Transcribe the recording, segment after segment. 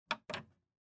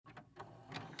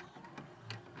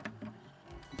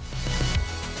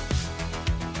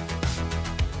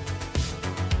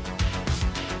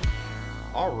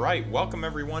All right, welcome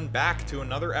everyone back to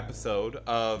another episode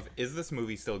of Is This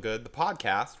Movie Still Good? The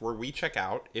podcast where we check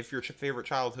out if your favorite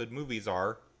childhood movies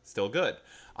are still good.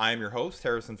 I am your host,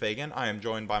 Harrison Fagan. I am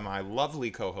joined by my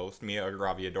lovely co-host, Mia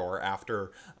Agraviador,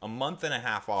 after a month and a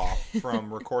half off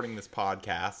from recording this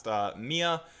podcast.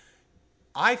 Mia,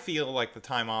 I feel like the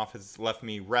time off has left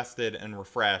me rested and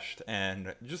refreshed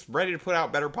and just ready to put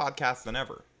out better podcasts than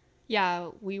ever. Yeah,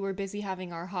 we were busy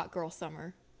having our hot girl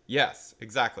summer. Yes,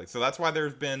 exactly. So that's why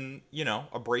there's been,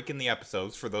 a break in the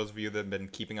episodes for those of you that have been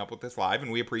keeping up with this live,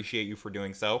 and we appreciate you for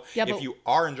doing so. Yeah, if you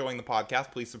are enjoying the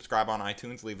podcast, please subscribe on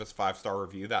iTunes, leave us a 5-star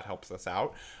review. That helps us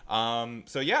out.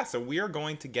 So we are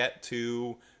going to get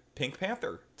to Pink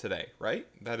Panther today, right?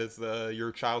 That is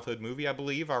your childhood movie, I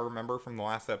believe. I remember from the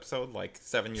last episode, like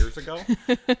 7 years ago.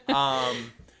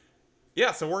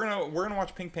 So we're gonna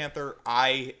watch Pink Panther.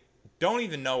 I don't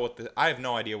even know I have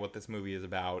no idea what this movie is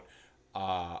about.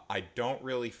 I don't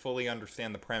really fully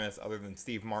understand the premise other than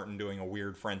Steve Martin doing a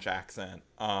weird French accent.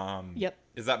 Yep.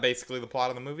 Is that basically the plot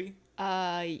of the movie?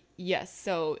 Yes.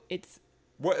 So it's...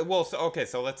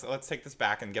 So let's take this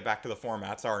back and get back to the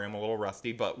format. Sorry, I'm a little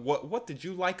rusty, but what did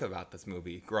you like about this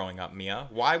movie growing up, Mia?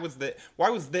 Why was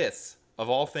this, of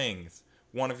all things,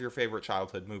 one of your favorite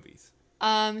childhood movies?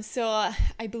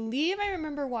 I believe I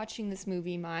remember watching this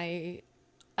movie. My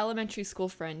elementary school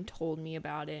friend told me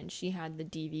about it, and she had the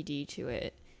DVD to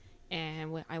it,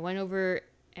 and I went over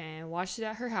and watched it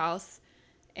at her house,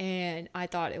 and I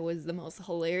thought it was the most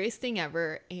hilarious thing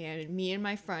ever. And me and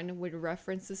my friend would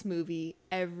reference this movie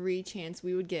every chance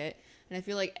we would get, and I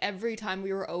feel like every time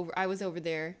I was over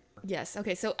there. Yes,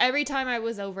 okay, so every time I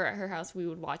was over at her house, we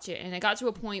would watch it, and it got to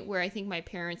a point where I think my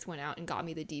parents went out and got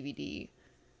me the DVD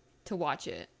to watch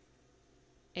it,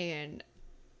 and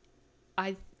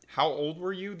How old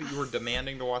were you that you were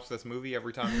demanding to watch this movie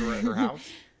every time you were at her house?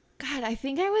 God, I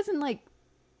think I was in like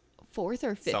 4th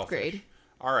or 5th grade.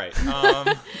 All right.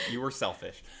 You were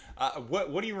selfish.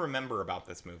 What do you remember about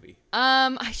this movie?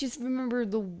 I just remember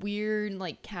the weird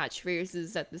like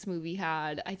catchphrases that this movie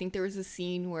had. I think there was a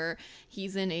scene where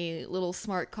he's in a little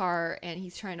smart car and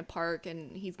he's trying to park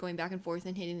and he's going back and forth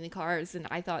and hitting the cars, and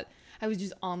I thought I was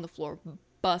just on the floor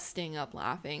busting up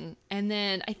laughing. And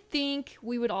then I think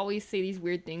we would always say these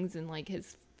weird things in like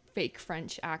his fake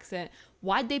French accent.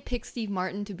 Why'd they pick Steve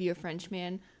Martin to be a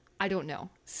Frenchman? I don't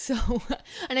know. So,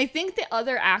 and I think the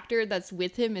other actor that's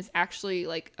with him is actually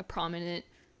like a prominent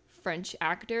French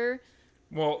actor.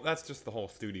 Well, that's just the whole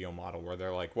studio model where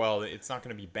they're like, well, it's not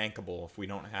going to be bankable if we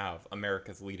don't have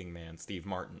America's leading man, Steve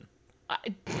Martin.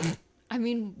 I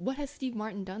mean, what has Steve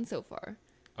Martin done so far?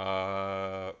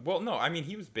 No, I mean,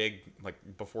 he was big, like,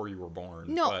 before you were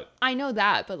born. No, but I know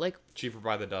that, but, like... Cheaper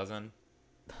by the Dozen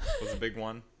was a big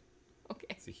one. Okay.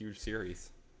 It's a huge series.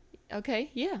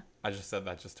 Okay, yeah. I just said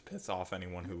that just to piss off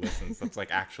anyone who listens that's, like,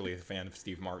 actually a fan of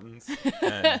Steve Martin's.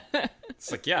 And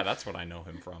it's like, yeah, that's what I know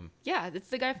him from. Yeah, that's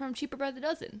the guy from Cheaper by the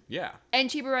Dozen. Yeah. And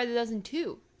Cheaper by the Dozen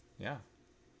 2. Yeah.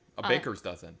 A baker's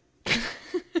dozen.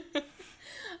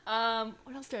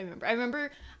 What else do I remember? I remember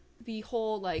the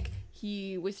whole, like...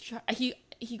 He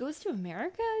goes to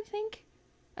America, I think,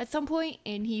 at some point,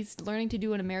 and he's learning to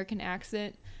do an American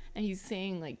accent, and he's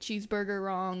saying like cheeseburger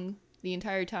wrong the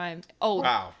entire time. Oh,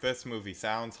 wow, this movie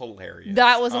sounds hilarious.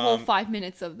 That was a whole 5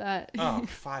 minutes of that. Oh,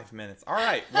 5 minutes. All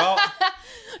right, well.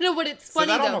 No, but it's funny.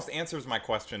 So that though. almost answers my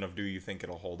question of do you think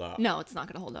it'll hold up? No, it's not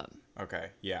gonna hold up. Okay,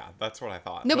 yeah, that's what I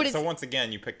thought. No, but so once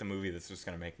again, you picked a movie that's just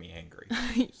gonna make me angry.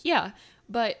 Yeah,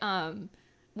 but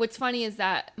what's funny is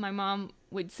that my mom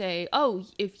would say, oh,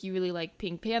 if you really like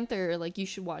Pink Panther, like you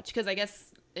should watch, because I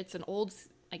guess it's an old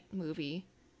like movie.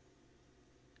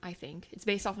 I think it's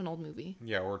based off an old movie.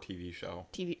 Yeah, or TV show.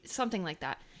 Something like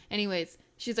that. Anyways,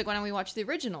 she's like, why don't we watch the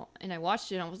original? And I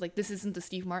watched it and I was like, this isn't the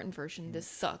Steve Martin version. This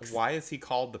sucks. Why is he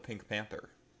called the Pink Panther?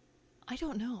 I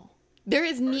don't know. There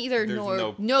is neither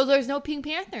there's there's no Pink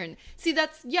Panther. See,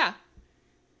 yeah.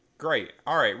 Great.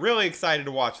 All right. Really excited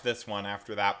to watch this one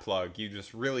after that plug. You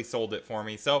just really sold it for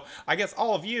me. So I guess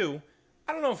all of you,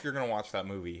 I don't know if you're going to watch that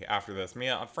movie after this.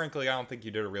 Mia, frankly, I don't think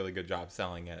you did a really good job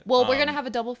selling it. Well, we're going to have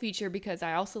a double feature because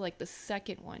I also like the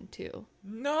second one too.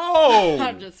 No!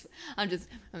 I'm just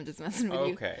messing with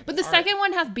you. Okay. But the second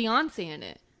one has Beyonce in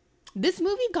it. This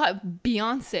movie got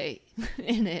Beyonce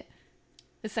in it.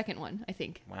 The second one, I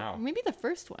think. Wow. Or maybe the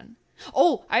first one.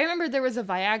 Oh, I remember there was a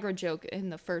Viagra joke in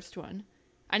the first one.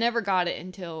 I never got it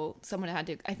until someone had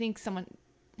to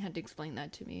explain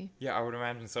that to me. Yeah, I would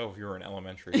imagine so if you were in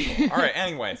elementary school. All right,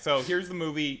 anyway, so here's the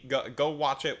movie. Go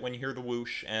watch it when you hear the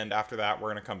whoosh, and after that, we're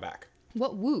going to come back.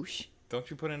 What whoosh? Don't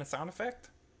you put in a sound effect?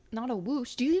 not a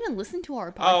whoosh. Do you even listen to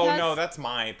our Oh, podcast? no, that's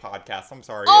my podcast. I'm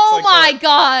sorry. Oh it's like my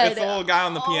god! It's the little guy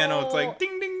on the piano. It's like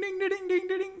ding, ding, ding, ding, ding, ding,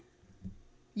 ding.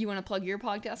 You want to plug your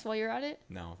podcast while you're at it?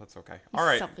 No, that's okay. You All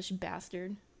right. selfish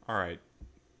bastard. All right.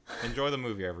 Enjoy the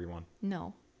movie, everyone.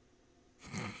 No.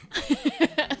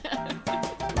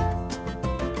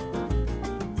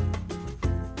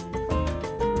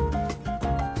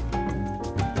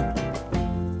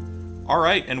 All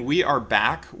right, and we are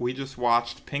back. We just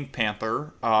watched Pink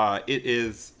Panther. It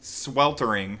is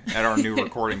sweltering at our new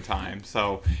recording time.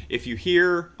 So if you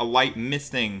hear a light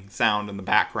misting sound in the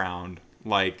background,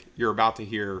 like you're about to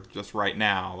hear just right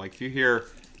now, like if you hear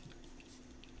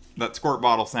that squirt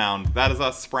bottle sound, that is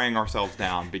us spraying ourselves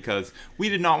down because we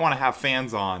did not want to have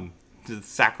fans on to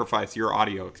sacrifice your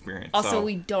audio experience. Also, So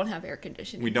we don't have air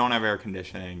conditioning. we don't have air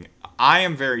conditioning. I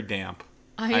am very damp.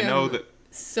 I know that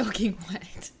soaking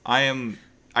wet.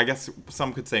 I guess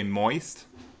some could say moist.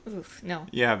 Oof, no.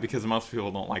 Yeah, because most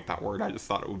people don't like that word. I just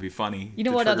thought it would be funny. You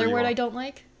know to what trigger other you word all. I don't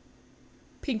like?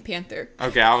 Pink Panther.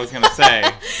 Okay, I was going to say.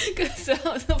 Because that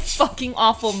was a fucking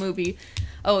awful movie.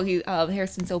 Oh,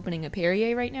 Harrison's opening a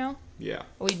Perrier right now? Yeah.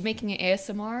 Are we making an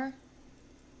ASMR?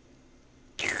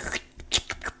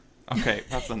 Okay,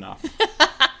 that's enough.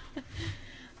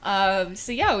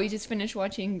 So yeah, we just finished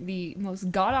watching the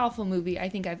most god-awful movie I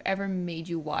think I've ever made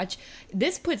you watch.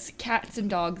 This puts cats and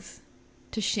dogs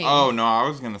to shame. Oh, no, I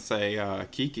was going to say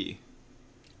Kiki.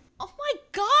 Oh my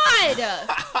god!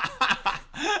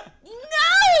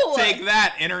 No! Take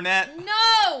that, internet.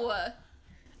 No!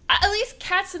 At least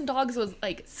Cats and Dogs was,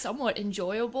 like, somewhat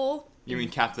enjoyable. You mean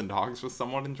Cats and Dogs was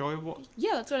somewhat enjoyable?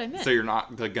 Yeah, that's what I meant. So you're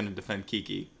not going to defend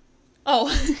Kiki?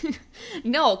 Oh,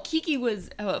 no, Kiki was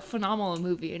a phenomenal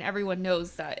movie, and everyone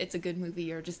knows that it's a good movie.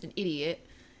 You're just an idiot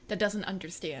that doesn't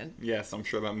understand. Yes, I'm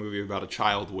sure that movie about a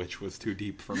child witch was too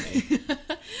deep for me.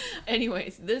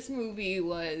 Anyways, this movie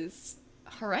was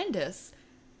horrendous.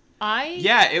 I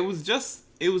Yeah, it was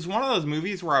one of those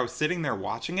movies where I was sitting there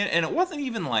watching it, and it wasn't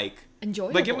even like...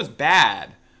 enjoyable. Like, it was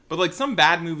bad. But, like, some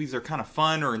bad movies are kind of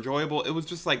fun or enjoyable. It was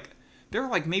just, like... There were,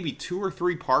 like, maybe 2 or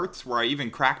 3 parts where I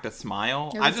even cracked a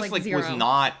smile. There I was, just, like, was zero.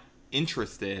 not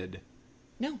interested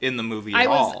No. in the movie I at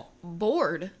was all.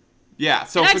 bored. Yeah,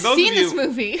 so And for I've those seen of you... this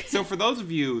movie. So for those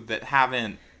of you that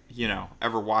haven't,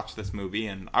 ever watched this movie,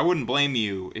 and I wouldn't blame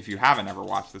you if you haven't ever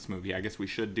watched this movie, I guess we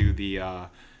should do the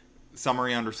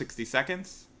summary under 60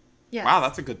 seconds. Yes. Wow,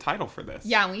 that's a good title for this.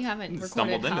 Yeah, we haven't recorded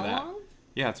Stumbled into how that. long?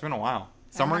 Yeah, it's been a while.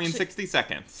 Summary in actually- 60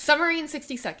 seconds. Summary in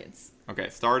 60 seconds. Okay,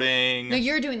 starting... No,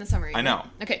 you're doing the summary. I right? know.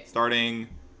 Okay. Starting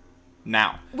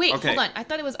now. Wait, okay. hold on. I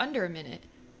thought it was under a minute.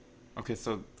 Okay,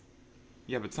 so...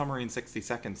 Yeah, but summary in 60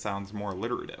 seconds sounds more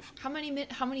alliterative. How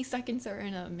many seconds are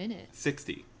in a minute?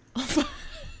 60.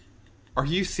 Are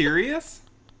you serious?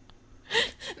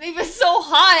 Maybe it's so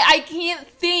high. I can't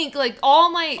think. Like, all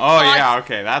my Oh, thoughts- yeah,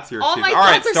 okay, that's your all shit. my All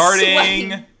right, thoughts are starting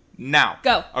sweating. now.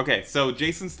 Go. Okay, so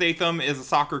Jason Statham is a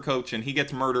soccer coach, and he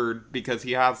gets murdered because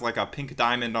he has, like, a pink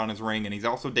diamond on his ring, and he's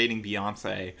also dating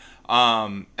Beyonce.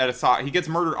 He gets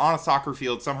murdered on a soccer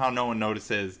field. Somehow no one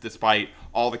notices, despite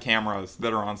all the cameras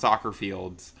that are on soccer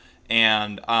fields.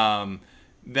 And,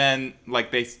 then, like,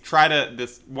 this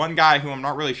one guy who I'm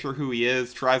not really sure who he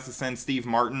is tries to send Steve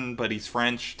Martin, but he's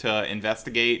French, to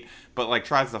investigate, but, like,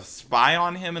 tries to spy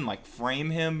on him and, like,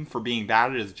 frame him for being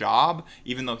bad at his job,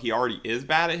 even though he already is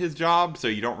bad at his job, so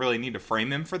you don't really need to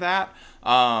frame him for that.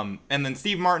 And then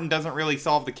Steve Martin doesn't really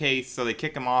solve the case, so they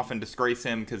kick him off and disgrace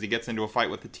him because he gets into a fight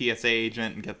with the TSA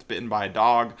agent and gets bitten by a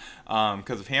dog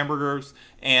because of hamburgers.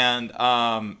 And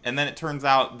then it turns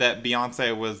out that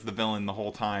Beyonce was the villain the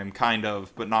whole time, kind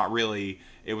of, but not really.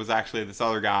 It was actually this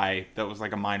other guy that was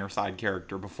like a minor side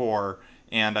character before,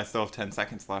 and I still have 10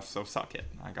 seconds left, so suck it.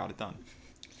 I got it done.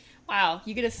 Wow,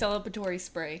 you get a celebratory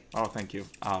spray. Oh, thank you.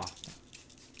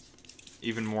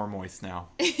 Even more moist now.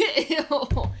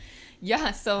 Ew.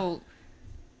 Yeah, so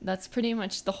that's pretty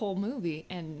much the whole movie.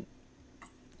 And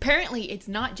apparently it's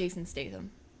not Jason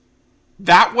Statham.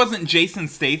 That wasn't Jason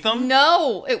Statham?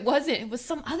 No, it wasn't. It was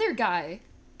some other guy.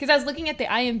 Because I was looking at the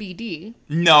IMDb.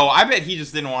 No, I bet he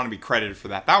just didn't want to be credited for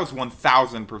that. That was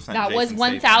 1,000% That was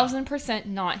Jason Statham. 1,000%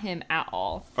 not him at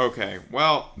all. Okay,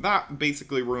 well, that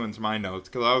basically ruins my notes,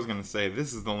 because I was going to say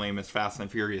this is the lamest Fast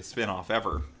and Furious spinoff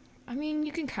ever. I mean,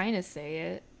 you can kind of say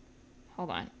it.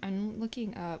 Hold on. I'm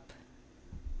looking up.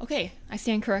 Okay, I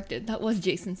stand corrected. That was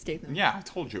Jason Statham. Yeah, I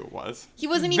told you it was. He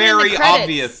wasn't even in the Very credits.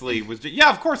 obviously was.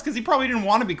 Yeah, of course, because he probably didn't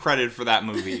want to be credited for that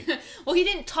movie. Well, he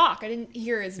didn't talk. I didn't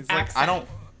hear his He's accent. like, I don't.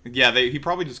 Yeah, he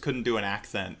probably just couldn't do an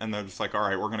accent, and they're just like, all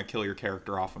right, we're gonna kill your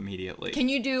character off immediately. Can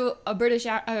you do a British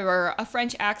or a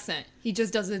French accent? He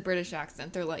just does a British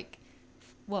accent. They're like,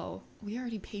 whoa, we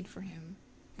already paid for him.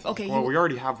 Okay. Well, we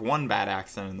already have one bad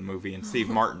accent in the movie, and Steve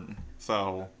Martin.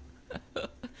 So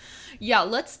Yeah,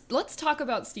 let's talk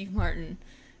about Steve Martin,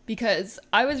 because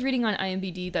I was reading on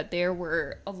IMDb that there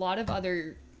were a lot of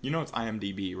other. you know it's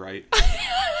IMDb, right?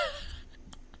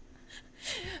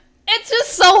 It's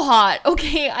just so hot.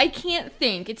 Okay, I can't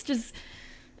think. It's just.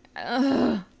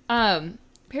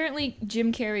 Apparently,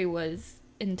 Jim Carrey was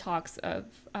in talks of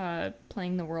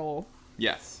playing the role.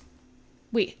 Yes.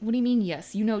 Wait, what do you mean?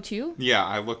 Yes, you know too. Yeah,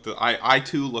 I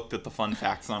too looked at the fun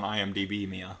facts on IMDb,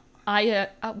 Mia.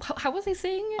 How was I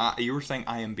saying it? You were saying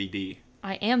IMBD.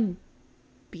 I am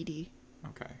BD.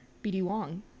 Okay. BD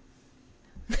Wong.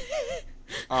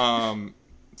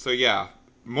 So yeah,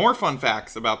 more fun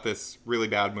facts about this really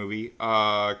bad movie.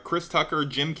 Chris Tucker,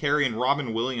 Jim Carrey, and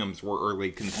Robin Williams were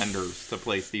early contenders to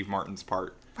play Steve Martin's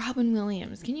part. Robin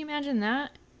Williams. Can you imagine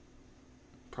that?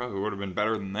 Probably would have been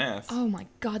better than this. Oh my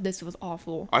god, this was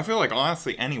awful. I feel like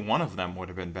honestly any one of them would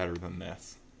have been better than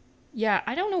this. Yeah,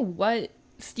 I don't know what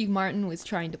Steve Martin was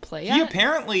trying to play He at.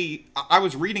 apparently, I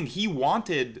was reading, he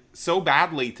wanted so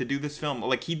badly to do this film.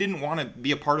 Like, he didn't want to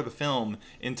be a part of the film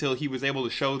until he was able to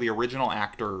show the original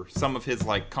actor some of his,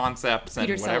 like, concepts and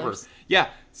Peter whatever. Sellers. Yeah,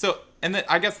 so, and then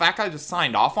I guess that guy just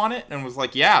signed off on it and was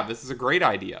like, yeah, this is a great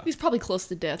idea. He's probably close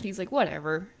to death. He's like,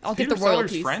 whatever. I'll get Peter the Sellers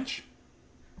royalties. French?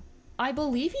 I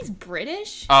believe he's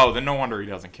British. Oh, then no wonder he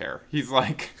doesn't care. He's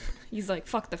like... He's like,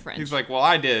 fuck the French. He's like, well,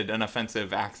 I did an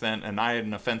offensive accent, and I had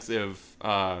an offensive,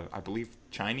 I believe,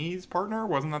 Chinese partner.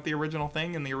 Wasn't that the original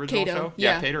thing in the original Kato, show?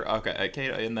 yeah. Kato. Okay,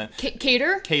 Kato in the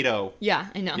Cater? Kato. Yeah,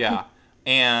 I know. Yeah,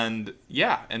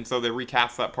 and so they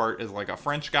recast that part as like a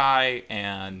French guy,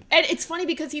 and And it's funny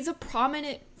because he's a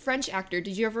prominent French actor.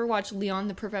 Did you ever watch Leon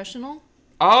the Professional?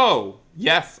 oh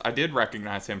yes, I did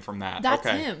recognize him from that. That's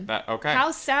okay. him. Okay.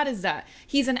 How sad is that?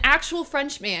 He's an actual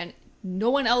French man. No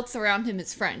one else around him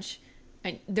is French.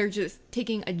 And they're just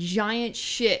taking a giant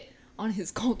shit on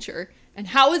his culture. And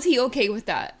how is he okay with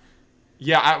that?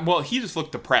 Yeah, well, he just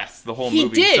looked depressed the whole He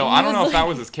movie. did. So He I don't was know if that like-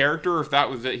 was his character or if that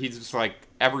was it. He's just like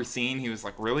every scene he was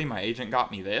like, really, my agent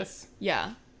got me this.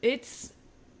 Yeah, it's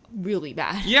really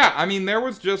bad. Yeah, I mean, there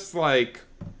was just like,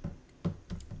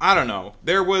 I don't know.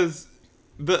 There was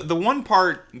the one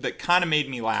part that kind of made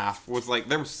me laugh was like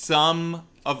there was some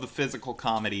of the physical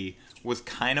comedy was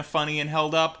kind of funny and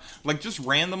held up, like just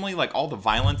randomly, like all the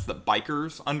violence that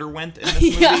bikers underwent in this movie.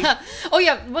 Yeah. Oh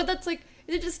yeah, but that's like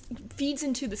it just feeds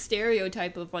into the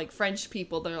stereotype of like French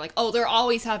people that are like, oh, they're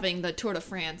always having the Tour de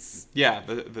France. Yeah,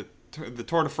 the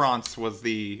Tour de France was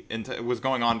was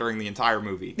going on during the entire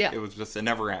movie. Yeah. It was just, it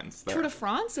never ends. Tour de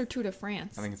France or Tour de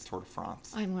France? I think it's Tour de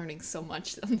France. I'm learning so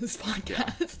much on this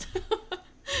podcast.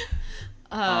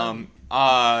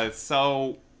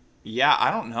 So yeah,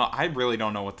 I don't know. I really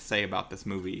don't know what to say about this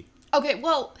movie. Okay,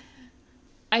 well,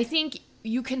 I think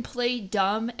you can play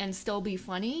dumb and still be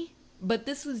funny, but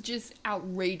this was just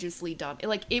outrageously dumb.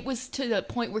 It was to the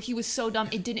point where he was so dumb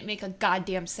it didn't make a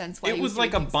goddamn sense why It he was like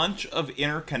a doing things. bunch of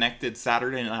interconnected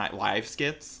Saturday Night Live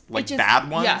skits, like just- bad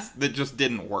ones, yeah. that just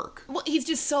didn't work. Well, he's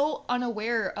just so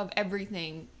unaware of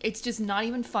everything. It's just not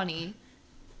even funny.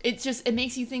 It's just, it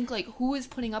makes you think, like, who is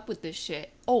putting up with this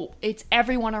shit? Oh, it's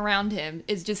everyone around him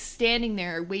is just standing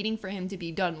there waiting for him to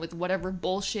be done with whatever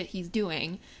bullshit he's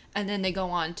doing, and then they go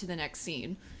on to the next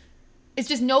scene. It's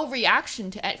just no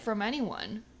reaction to it from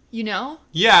anyone, you know?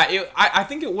 Yeah, I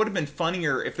think it would have been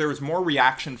funnier if there was more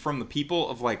reaction from the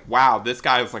people of like, wow, this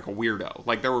guy is like a weirdo.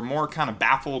 Like, there were more kind of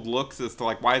baffled looks as to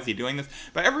like, why is he doing this?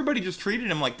 But everybody just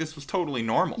treated him like this was totally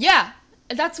normal. Yeah,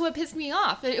 that's what pissed me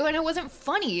off. And it wasn't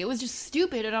funny. It was just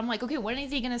stupid. And I'm like, okay, when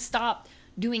is he going to stop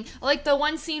doing... Like the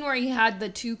one scene where he had the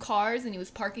two cars and he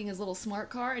was parking his little smart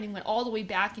car and he went all the way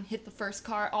back and hit the first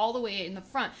car all the way in the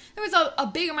front. There was a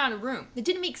big amount of room. It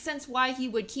didn't make sense why he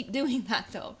would keep doing that,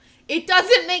 though. It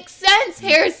doesn't make sense,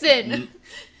 Harrison!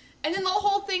 And then the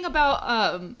whole thing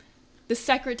about the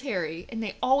secretary, and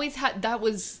they always had... That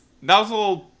was a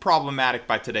little problematic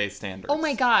by today's standards. Oh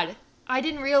my god. I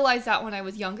didn't realize that when I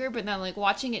was younger, but then like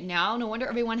watching it now, no wonder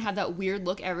everyone had that weird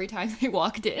look every time they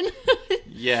walked in.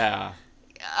 Yeah.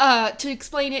 To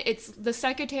explain it, it's the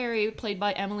secretary played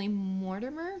by Emily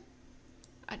Mortimer.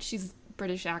 She's a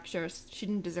British actress. She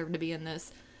didn't deserve to be in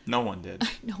this. No one did.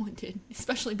 No one did,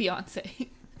 especially Beyonce.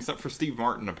 Except for Steve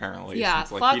Martin, apparently. Yeah,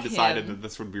 since, like, he fuck decided him. that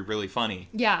this would be really funny.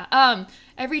 Yeah.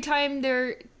 Every time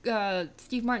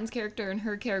Steve Martin's character and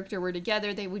her character were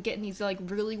together, they would get in these like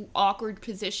really awkward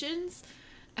positions,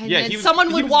 and Yeah, then he was, someone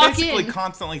he would was walk basically in.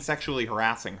 constantly sexually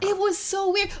harassing her. It was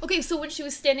so weird. Okay, so when she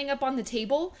was standing up on the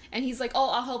table and he's like, oh,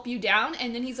 I'll help you down.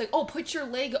 And then he's like, oh, put your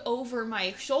leg over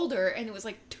my shoulder. And it was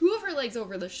like two of her legs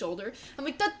over the shoulder. I'm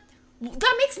like,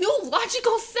 That makes no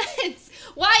logical sense.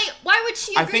 Why would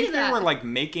she agree I think to that? they were like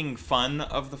making fun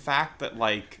of the fact that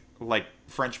like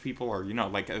French people are, you know,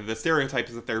 like the stereotype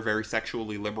is that they're very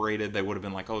sexually liberated. They would have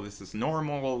been like, oh, this is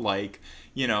normal. Like,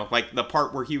 you know, like the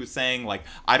part where he was saying like,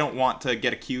 I don't want to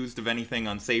get accused of anything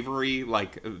unsavory,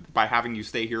 like by having you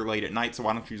stay here late at night. So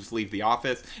why don't you just leave the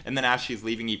office? And then as she's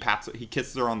leaving, he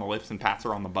kisses her on the lips and pats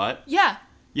her on the butt. Yeah.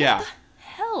 Yeah. What the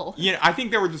hell? You know, I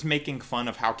think they were just making fun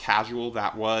of how casual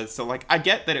that was. So like, I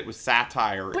get that it was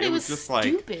satire. But it was just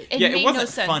stupid. like, It it made wasn't no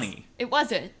sense. funny. It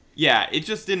wasn't. Yeah, it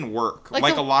just didn't work.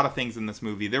 Like the- a lot of things in this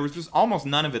movie. There was just almost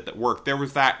none of it that worked. There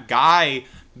was that guy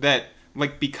that,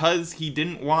 like, because he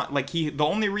didn't want, like, the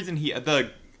only reason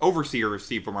the overseer of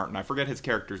Steve Martin, I forget his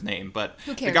character's name, but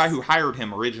Who cares? the guy who hired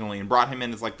him originally and brought him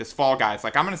in as, like, this fall guy. It's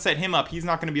like, I'm going to set him up. He's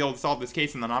not going to be able to solve this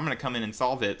case, and then I'm going to come in and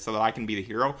solve it so that I can be the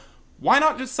hero. Why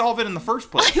not just solve it in the first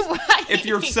place? Right. If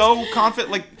you're so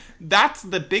confident, like, that's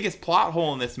the biggest plot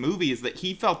hole in this movie, is that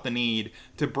he felt the need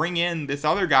to bring in this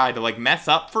other guy to, like, mess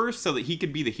up first so that he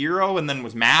could be the hero, and then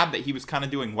was mad that he was kind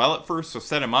of doing well at first, so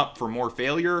set him up for more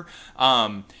failure.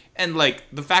 And, like,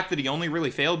 the fact that he only really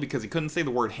failed because he couldn't say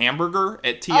the word hamburger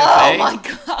at TSA. Oh my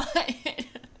god.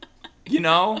 You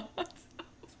know?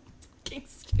 Fucking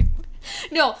stupid.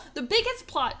 No, the biggest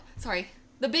plot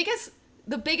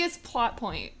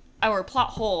point or plot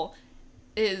hole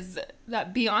is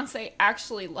that Beyonce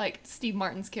actually liked Steve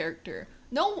Martin's character.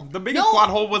 The biggest plot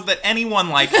hole was that anyone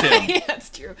liked him. Yeah, that's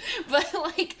true. But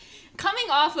like coming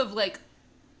off of like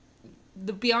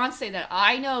the Beyonce that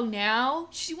I know now,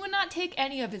 she would not take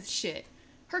any of his shit.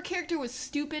 Her character was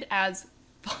stupid as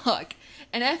fuck.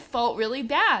 And I felt really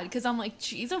bad because I'm like,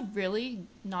 she's a really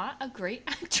not a great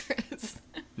actress.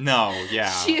 No,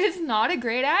 yeah. She is not a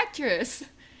great actress.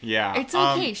 Yeah. It's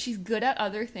okay. She's good at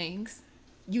other things.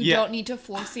 You don't need to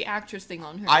force the actress thing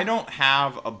on her. I don't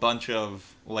have a bunch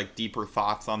of like deeper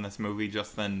thoughts on this movie,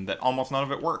 just then that almost none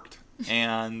of it worked.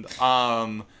 And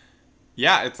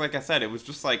yeah, it's like I said, it was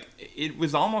just like it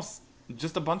was almost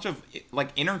just a bunch of like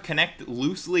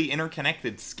loosely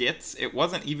interconnected skits. It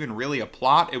wasn't even really a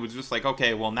plot. It was just like,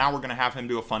 okay, well, now we're gonna have him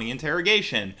do a funny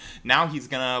interrogation. Now he's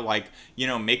gonna like, you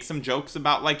know, make some jokes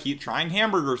about like he trying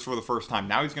hamburgers for the first time.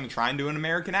 Now he's gonna try and do an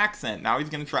American accent. Now he's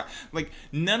gonna try, like,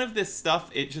 none of this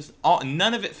stuff,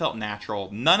 none of it felt natural.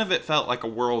 None of it felt like a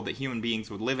world that human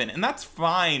beings would live in. And that's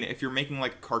fine if you're making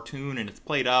like a cartoon and it's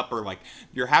played up, or like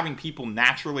you're having people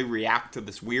naturally react to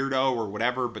this weirdo or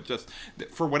whatever, but just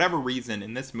for whatever reason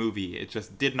in this movie, it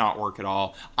just did not work at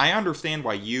all. I understand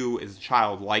why you as a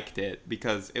child liked it,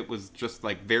 because it was just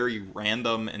like very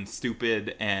random and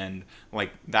stupid, and like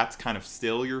that's kind of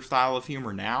still your style of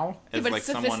humor now. As but like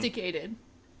it's sophisticated.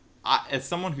 as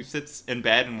someone who sits in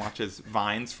bed and watches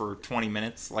Vines for 20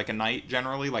 minutes like a night,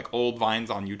 generally, like old Vines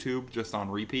on YouTube just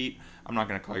on repeat, I'm not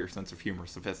going to call your sense of humor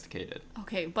sophisticated.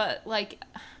 Okay, but like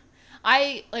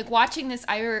I like watching this.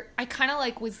 I kind of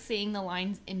like was saying the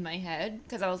lines in my head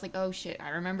because I was like, oh shit, I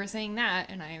remember saying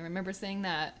that, and I remember saying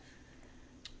that.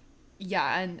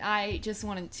 Yeah, and I just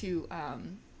wanted to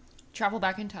travel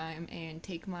back in time and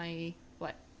take my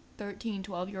 13,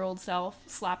 12-year-old self,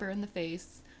 slap her in the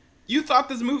face. You thought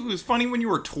this movie was funny when you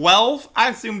were 12? I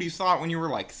assumed you saw it when you were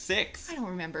like 6. I don't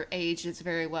remember ages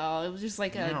very well. It was just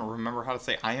like I don't remember how to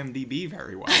say IMDb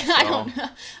very well. So. I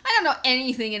don't know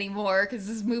anything anymore because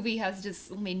this movie has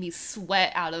just made me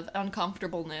sweat out of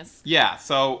uncomfortableness. Yeah,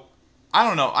 so I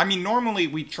don't know. I mean, normally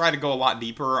we try to go a lot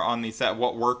deeper on these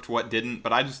what worked, what didn't,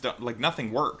 but I just don't, like,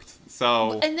 nothing worked.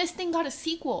 So And this thing got a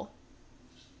sequel.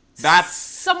 That's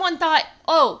Someone thought,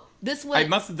 oh, this was I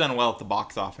must have done well at the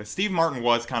box office. Steve Martin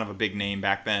was kind of a big name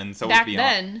back then, so back it was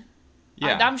then.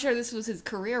 Yeah, I'm sure this was his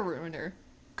career ruiner.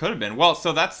 could have been. Well,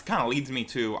 so that's kind of leads me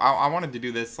to I wanted to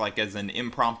do this like as an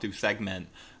impromptu segment.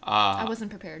 I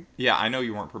wasn't prepared. Yeah, I know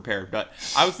you weren't prepared, but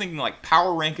I was thinking like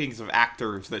power rankings of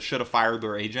actors that should have fired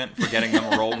their agent for getting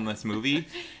them a role in this movie.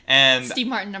 And Steve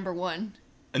Martin #1.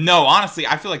 no, honestly,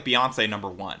 I feel like Beyonce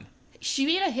 #1. She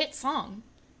made a hit song.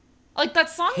 Like that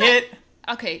song. Hit.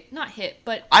 Okay, not hit,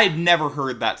 but I had never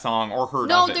heard that song or heard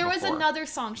no, of it there was before. another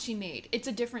song she made. It's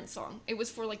a different song. It was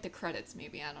for like the credits,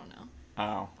 maybe. I don't know.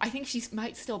 Oh. I think she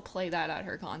might still play that at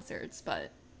her concerts,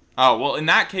 but Oh, well, in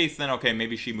that case, then, okay,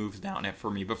 maybe she moves down it for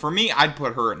me. But for me, I'd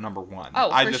put her at #1. oh,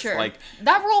 I for just, sure. Like,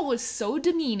 that role was so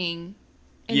demeaning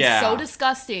and Yeah. so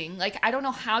disgusting. Like, I don't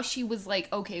know how she was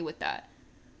like okay with that.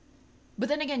 But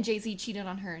then again, Jay-Z cheated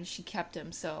on her and she kept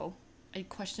him, so I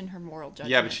question her moral judgment.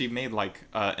 yeah, but she made, like,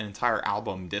 an entire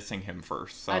album dissing him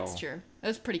first, so... That's true. It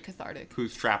was pretty cathartic.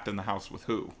 Who's trapped in the house with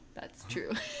who? That's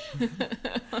true.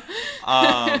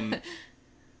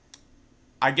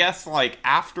 I guess, like,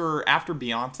 after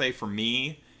Beyonce, for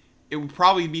me, it would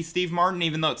probably be Steve Martin,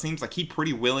 even though it seems like he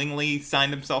pretty willingly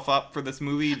signed himself up for this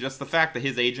movie. Just the fact that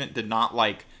his agent did not,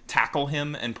 like, tackle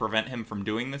him and prevent him from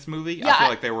doing this movie. Yeah, I feel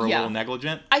like they were a little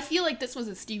negligent. I feel like this was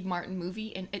a Steve Martin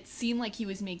movie, and it seemed like he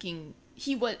was making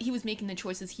the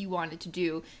choices he wanted to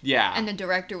do. Yeah. And the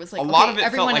director was like, a lot of it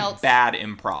everyone felt like else, bad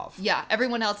improv. Yeah,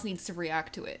 everyone else needs to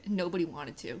react to it. Nobody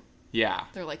wanted to. Yeah.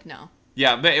 They're like, no.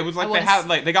 Yeah, but it was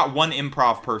like they got one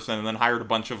improv person and then hired a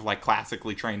bunch of, like,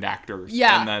 classically trained actors.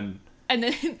 Yeah. And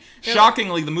then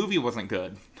shockingly, the movie wasn't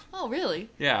good. Oh, really?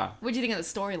 Yeah. What do you think of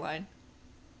the storyline?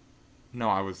 No,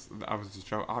 I was just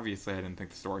joking. Obviously, I didn't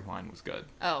think the storyline was good.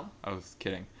 Oh. I was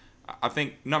kidding. I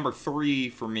think number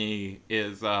 3 for me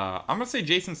is, I'm going to say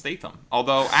Jason Statham.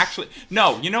 Although, actually,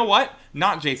 no, you know what?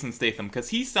 Not Jason Statham, because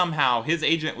his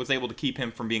agent was able to keep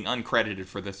him from being uncredited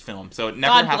for this film. So it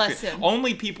never has to. Him.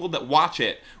 Only people that watch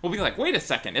it will be like, wait a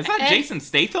second, is that Jason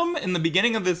Statham in the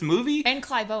beginning of this movie? And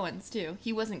Clive Owens, too.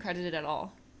 He wasn't credited at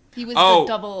all. He was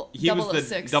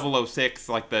the 006,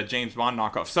 like the James Bond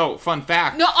knockoff. So, fun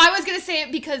fact. No, I was going to say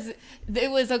it because it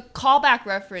was a callback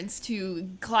reference to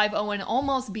Clive Owen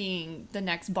almost being the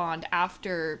next Bond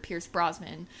after Pierce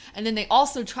Brosnan. And then they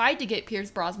also tried to get Pierce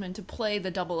Brosnan to play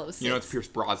the 006. You know it's Pierce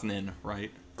Brosnan,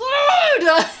 right?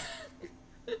 Good!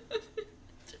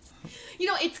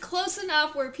 It's close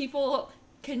enough where people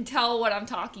can tell what I'm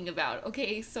talking about,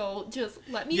 okay? So just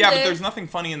let me live. But there's nothing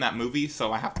funny in that movie,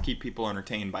 so I have to keep people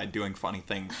entertained by doing funny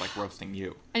things like roasting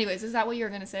you. Anyways, is that what you were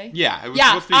going to say? Yeah. It was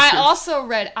supposed to be Pierce. Also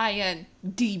read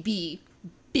INDB,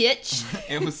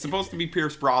 bitch. It was supposed to be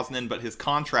Pierce Brosnan, but his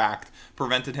contract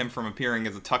prevented him from appearing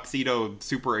as a tuxedo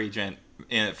super agent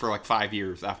for like 5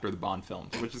 years after the Bond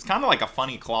films, which is kind of like a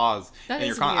funny clause in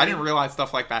your contract. I didn't realize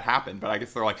stuff like that happened, but I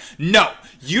guess they're like, no,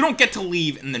 you don't get to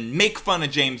leave and then make fun of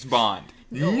James Bond.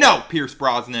 No, Pierce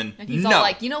Brosnan. And he's all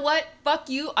like, you know what? Fuck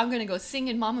you. I'm going to go sing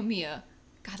in Mamma Mia.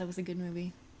 God, that was a good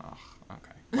movie. Oh,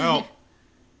 okay. Well,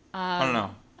 I don't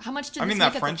know. How much did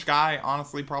that French guy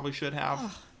honestly probably should have.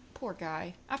 Oh, poor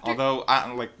guy. Although,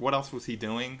 what else was he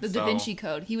doing? The Da Vinci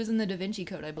Code. He was in the Da Vinci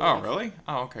Code, I believe. Oh, really?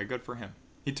 Oh, okay. Good for him.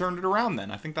 He turned it around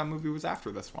then. I think that movie was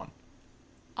after this one.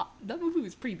 That movie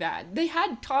was pretty bad. They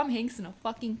had Tom Hanks in a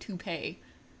fucking toupee.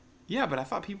 Yeah, but I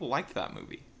thought people liked that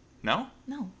movie. No?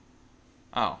 No.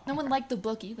 Oh. No one liked the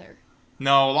book either.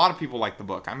 No, a lot of people like the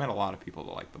book. I met a lot of people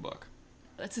that like the book.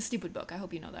 It's a stupid book. I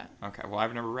hope you know that. Okay, well,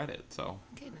 I've never read it, so.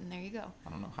 Okay, then there you go. I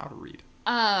don't know how to read.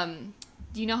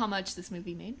 Do you know how much this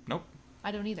movie made? Nope.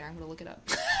 I don't either. I'm going to look it up.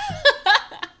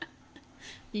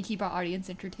 You keep our audience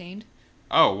entertained.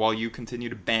 Oh, while you continue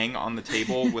to bang on the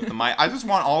table with the mic. I just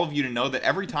want all of you to know that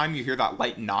every time you hear that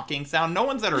light knocking sound, no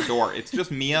one's at her door. It's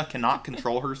just Mia cannot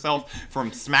control herself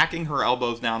from smacking her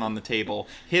elbows down on the table,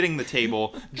 hitting the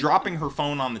table, dropping her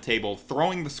phone on the table,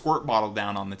 throwing the squirt bottle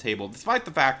down on the table, despite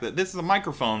the fact that this is a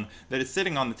microphone that is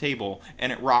sitting on the table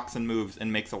and it rocks and moves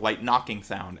and makes a light knocking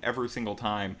sound every single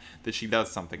time that she does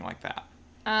something like that.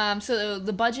 So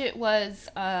the budget was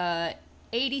 $80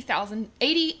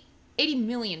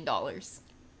 million.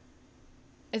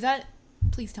 Is that?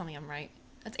 Please tell me I'm right.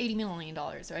 That's $80 million,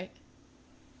 right?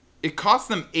 It cost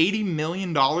them $80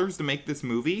 million to make this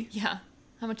movie? Yeah.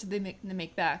 How much did they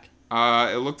make back?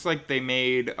 It looks like they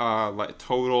made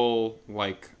total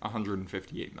like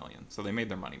 158 million. So they made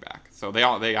their money back. So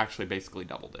they actually basically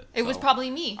doubled it. It was probably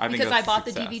me because I bought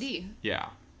the DVD. Yeah.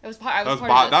 That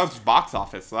was box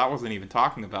office, so that wasn't even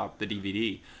talking about the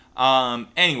DVD.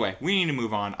 Anyway, we need to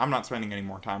move on. I'm not spending any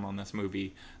more time on this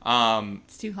movie.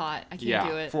 It's too hot. I can't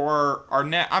do it. For our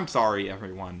I'm sorry,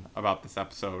 everyone, about this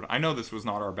episode. I know this was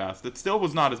not our best. It still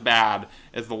was not as bad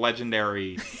as the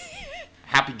legendary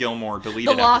Happy Gilmore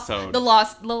deleted episode. The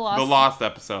lost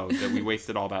episode that we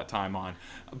wasted all that time on.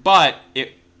 But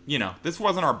this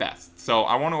wasn't our best. So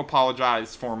I want to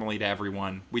apologize formally to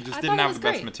everyone. We just didn't have the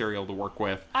best material to work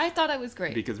with. I thought I was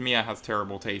great. Because Mia has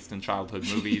terrible taste in childhood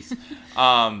movies.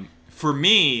 For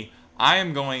me, I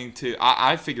am going to...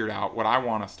 I figured out what I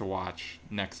want us to watch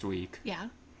next week. Yeah.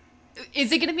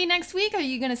 Is it going to be next week? Are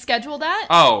you going to schedule that?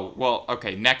 Oh, well,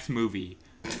 okay, next movie.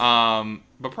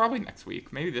 But probably next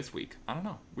week. Maybe this week. I don't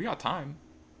know. We got time.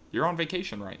 You're on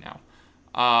vacation right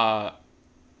now.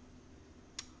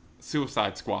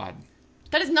 Suicide Squad.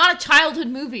 That is not a childhood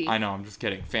movie. I know, I'm just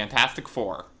kidding. Fantastic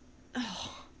Four.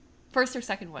 Oh. First or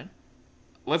second one?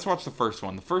 Let's watch the first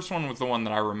one. The first one was the one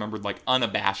that I remembered like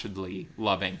unabashedly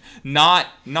loving. Not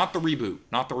the reboot.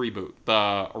 Not the reboot.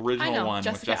 The original one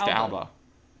with Jessica Alba.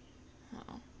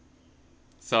 Oh.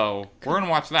 So, we're going to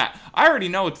watch that. I already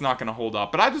know it's not going to hold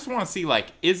up, but I just want to see,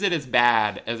 is it as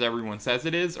bad as everyone says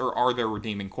it is, or are there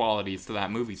redeeming qualities to that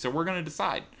movie? So we're going to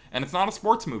decide. And it's not a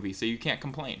sports movie, so you can't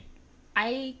complain.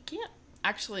 I can't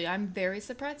Actually, I'm very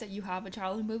surprised that you have a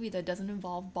childhood movie that doesn't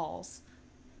involve balls.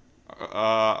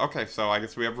 Okay, so I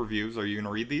guess we have reviews. Are you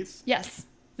gonna read these? Yes.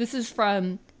 This is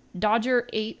from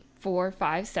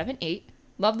Dodger84578.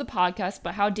 Love the podcast,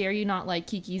 but how dare you not like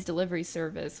Kiki's delivery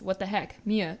service? What the heck?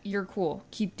 Mia, you're cool.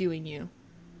 Keep doing you.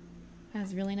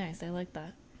 That's really nice. I like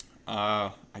that.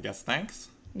 I guess thanks.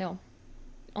 No.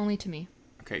 Only to me.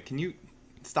 Okay, can you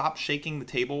stop shaking the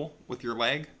table with your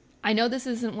leg? I know this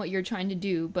isn't what you're trying to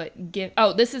do, but give...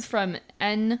 Oh, this is from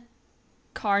N.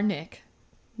 Karnick.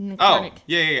 Oh,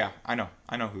 yeah. I know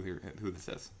who this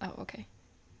is. Oh, okay.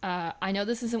 I know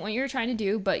this isn't what you're trying to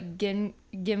do, but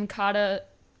Gymkata...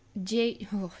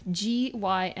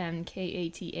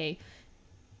 Gymkata.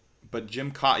 But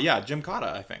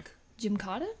Gymkata, I think.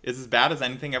 Gymkata? Is as bad as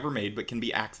anything ever made, but can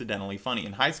be accidentally funny.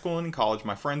 In high school and in college,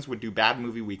 my friends would do bad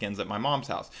movie weekends at my mom's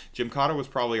house. Gymkata was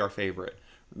probably our favorite.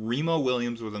 Remo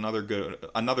Williams was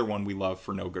another one we love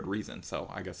for no good reason. So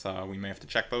I guess we may have to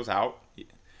check those out.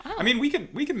 Oh. I mean, we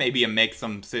could maybe make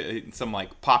some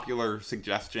like popular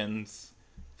suggestions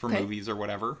for movies or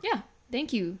whatever. Yeah,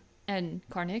 thank you, N.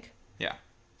 Karnick. Yeah.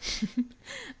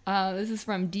 This is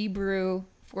from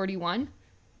dbrew41.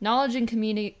 Knowledge and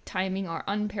comedic timing are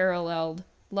unparalleled.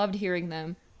 Loved hearing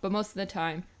them, but most of the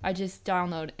time, I just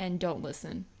download and don't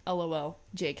listen. LOL.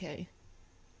 JK.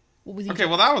 What was he Okay,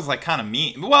 well, that was like kind of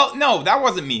mean. Well, no, that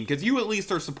wasn't mean, because you at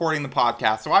least are supporting the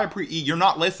podcast, so you're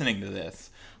not listening to this.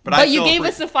 But you gave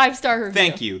us a 5-star review.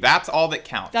 Thank you. That's all that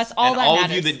counts. That's all that matters. All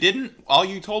of you that didn't, all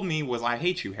you told me was, I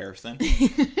hate you, Harrison.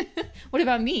 What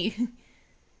about me?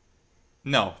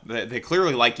 No, they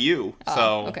clearly like you,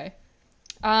 so... Okay.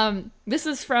 This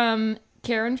is from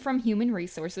Karen from Human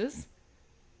Resources.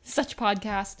 Such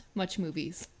podcast, much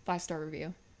movies. 5-star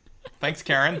review. Thanks,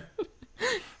 Karen.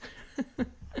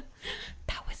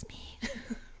 That was me.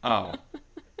 Oh,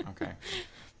 okay.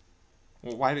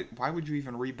 Well, why would you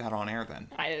even read that on air then?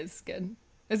 It's good.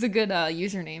 It's a good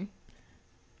username.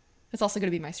 It's also going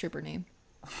to be my stripper name.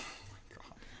 Oh my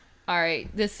God. All right,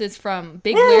 this is from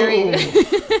Big Larry.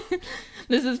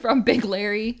 This is from Big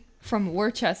Larry from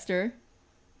Worcester.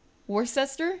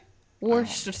 Worcester?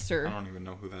 Worcester. I don't even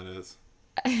know who that is.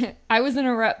 I was in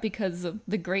a rut because of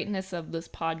the greatness of this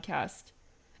podcast.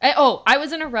 I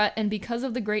was in a rut, and because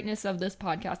of the greatness of this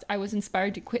podcast, I was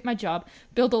inspired to quit my job,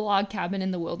 build a log cabin in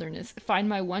the wilderness, find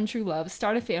my one true love,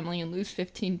 start a family, and lose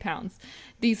 15 pounds.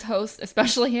 These hosts,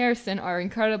 especially Harrison, are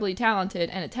incredibly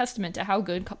talented and a testament to how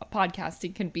good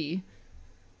podcasting can be.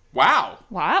 Wow.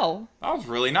 Wow. That was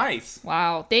really nice.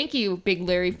 Wow. Thank you, Big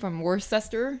Larry from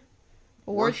Worcester.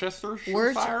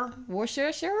 Worcestershire?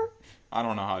 Worcestershire? I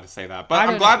don't know how to say that. But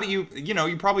I'm glad that you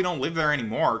probably don't live there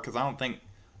anymore, because I don't think...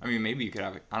 I mean, maybe you could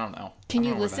have it. I don't know. Can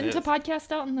you listen to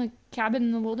podcasts out in the cabin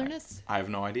in the wilderness? I have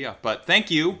no idea. But thank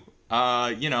you.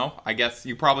 I guess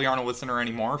you probably aren't a listener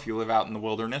anymore if you live out in the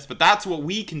wilderness. But that's what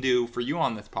we can do for you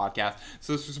on this podcast.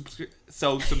 So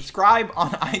subscribe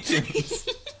on iTunes.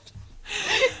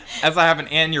 As I have an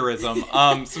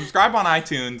aneurysm. Subscribe on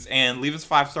iTunes and leave us a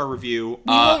 5-star review.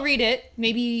 We will read it.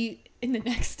 Maybe... in the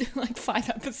next 5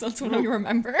 episodes when we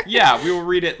remember. Yeah, we will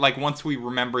read it once we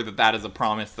remember that is a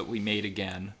promise that we made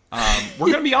again. We're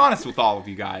going to be honest with all of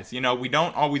you guys. We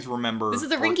don't always remember. This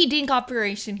is a rinky-dink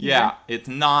operation here. Yeah, it's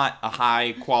not a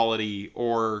high quality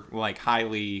or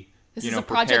highly this is a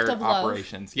project prepared of love.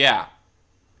 Operations. Yeah.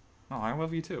 Oh, I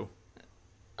love you too.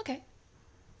 Okay.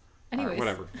 Anyways. Right,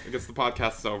 whatever. I guess the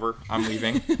podcast is over. I'm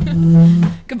leaving.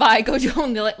 Goodbye. Go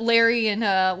join Larry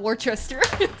and Worcester.